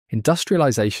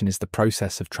Industrialization is the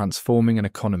process of transforming an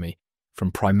economy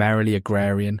from primarily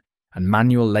agrarian and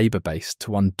manual labor-based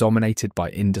to one dominated by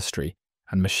industry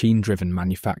and machine-driven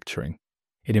manufacturing.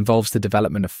 It involves the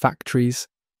development of factories,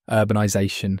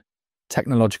 urbanization,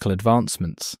 technological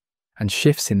advancements, and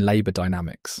shifts in labor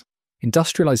dynamics.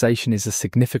 Industrialization is a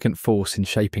significant force in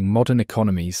shaping modern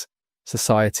economies,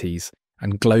 societies,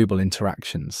 and global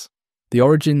interactions. The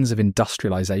origins of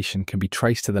industrialization can be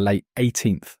traced to the late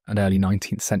 18th and early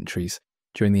 19th centuries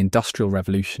during the Industrial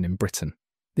Revolution in Britain.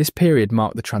 This period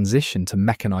marked the transition to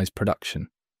mechanized production,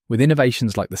 with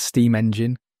innovations like the steam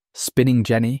engine, spinning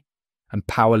jenny, and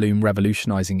power loom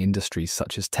revolutionizing industries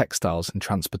such as textiles and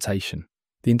transportation.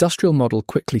 The industrial model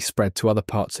quickly spread to other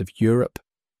parts of Europe,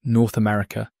 North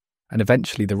America, and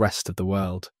eventually the rest of the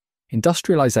world.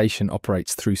 Industrialization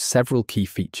operates through several key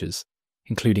features,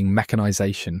 including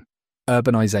mechanization,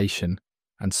 urbanization,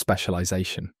 and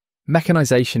specialization.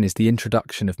 Mechanization is the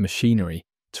introduction of machinery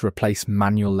to replace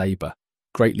manual labor,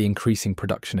 greatly increasing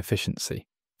production efficiency.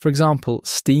 For example,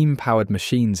 steam-powered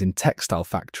machines in textile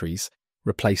factories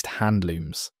replaced hand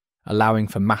looms, allowing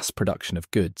for mass production of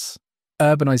goods.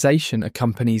 Urbanization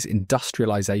accompanies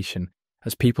industrialization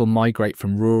as people migrate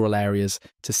from rural areas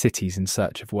to cities in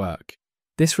search of work.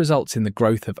 This results in the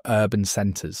growth of urban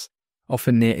centers,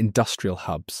 often near industrial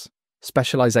hubs.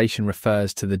 Specialization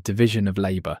refers to the division of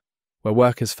labor, where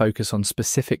workers focus on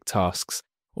specific tasks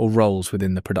or roles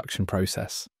within the production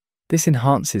process. This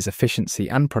enhances efficiency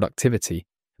and productivity,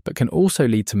 but can also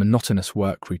lead to monotonous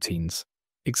work routines.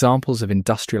 Examples of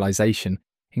industrialization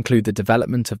include the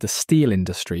development of the steel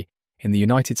industry in the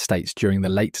United States during the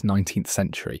late 19th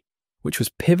century, which was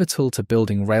pivotal to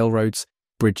building railroads,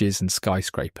 bridges, and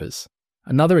skyscrapers.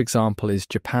 Another example is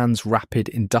Japan's rapid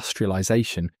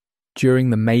industrialization during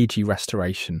the Meiji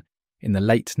Restoration in the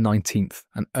late 19th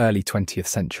and early 20th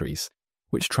centuries,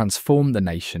 which transformed the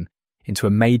nation into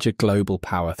a major global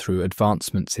power through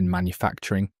advancements in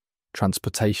manufacturing,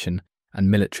 transportation,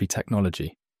 and military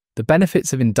technology. The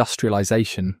benefits of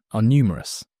industrialization are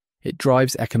numerous. It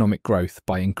drives economic growth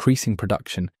by increasing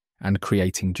production and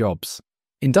creating jobs.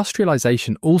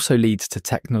 Industrialization also leads to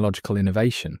technological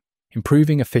innovation,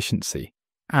 improving efficiency,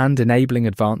 and enabling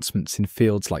advancements in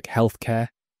fields like healthcare,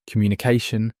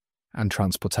 communication, and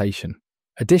transportation.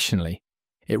 Additionally,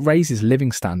 it raises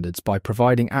living standards by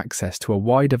providing access to a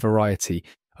wider variety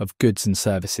of goods and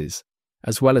services,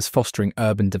 as well as fostering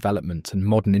urban development and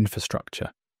modern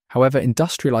infrastructure. However,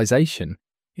 industrialization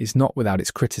is not without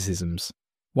its criticisms.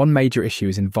 One major issue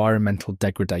is environmental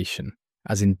degradation,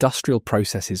 as industrial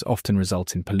processes often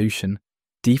result in pollution,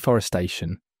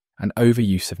 deforestation, and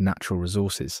overuse of natural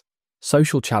resources.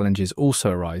 Social challenges also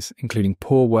arise, including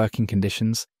poor working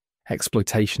conditions,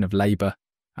 exploitation of labor,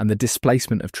 and the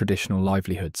displacement of traditional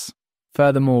livelihoods.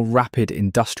 Furthermore, rapid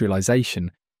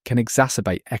industrialization can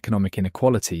exacerbate economic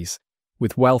inequalities,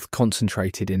 with wealth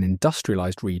concentrated in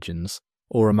industrialized regions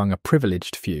or among a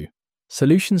privileged few.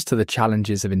 Solutions to the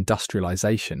challenges of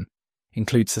industrialization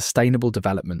include sustainable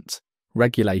development,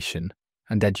 regulation,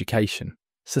 and education.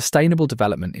 Sustainable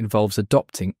development involves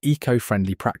adopting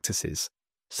eco-friendly practices,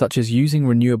 such as using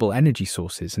renewable energy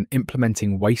sources and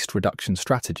implementing waste reduction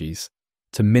strategies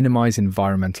to minimize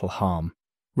environmental harm.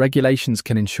 Regulations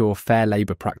can ensure fair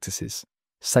labor practices,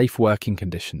 safe working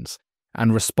conditions,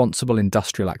 and responsible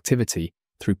industrial activity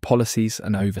through policies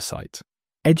and oversight.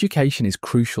 Education is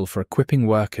crucial for equipping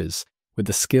workers with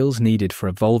the skills needed for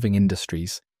evolving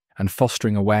industries and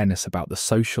fostering awareness about the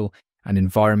social and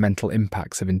environmental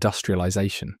impacts of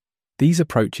industrialization. These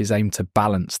approaches aim to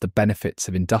balance the benefits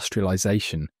of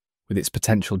industrialization with its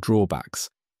potential drawbacks,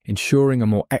 ensuring a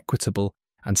more equitable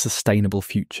and sustainable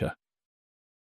future.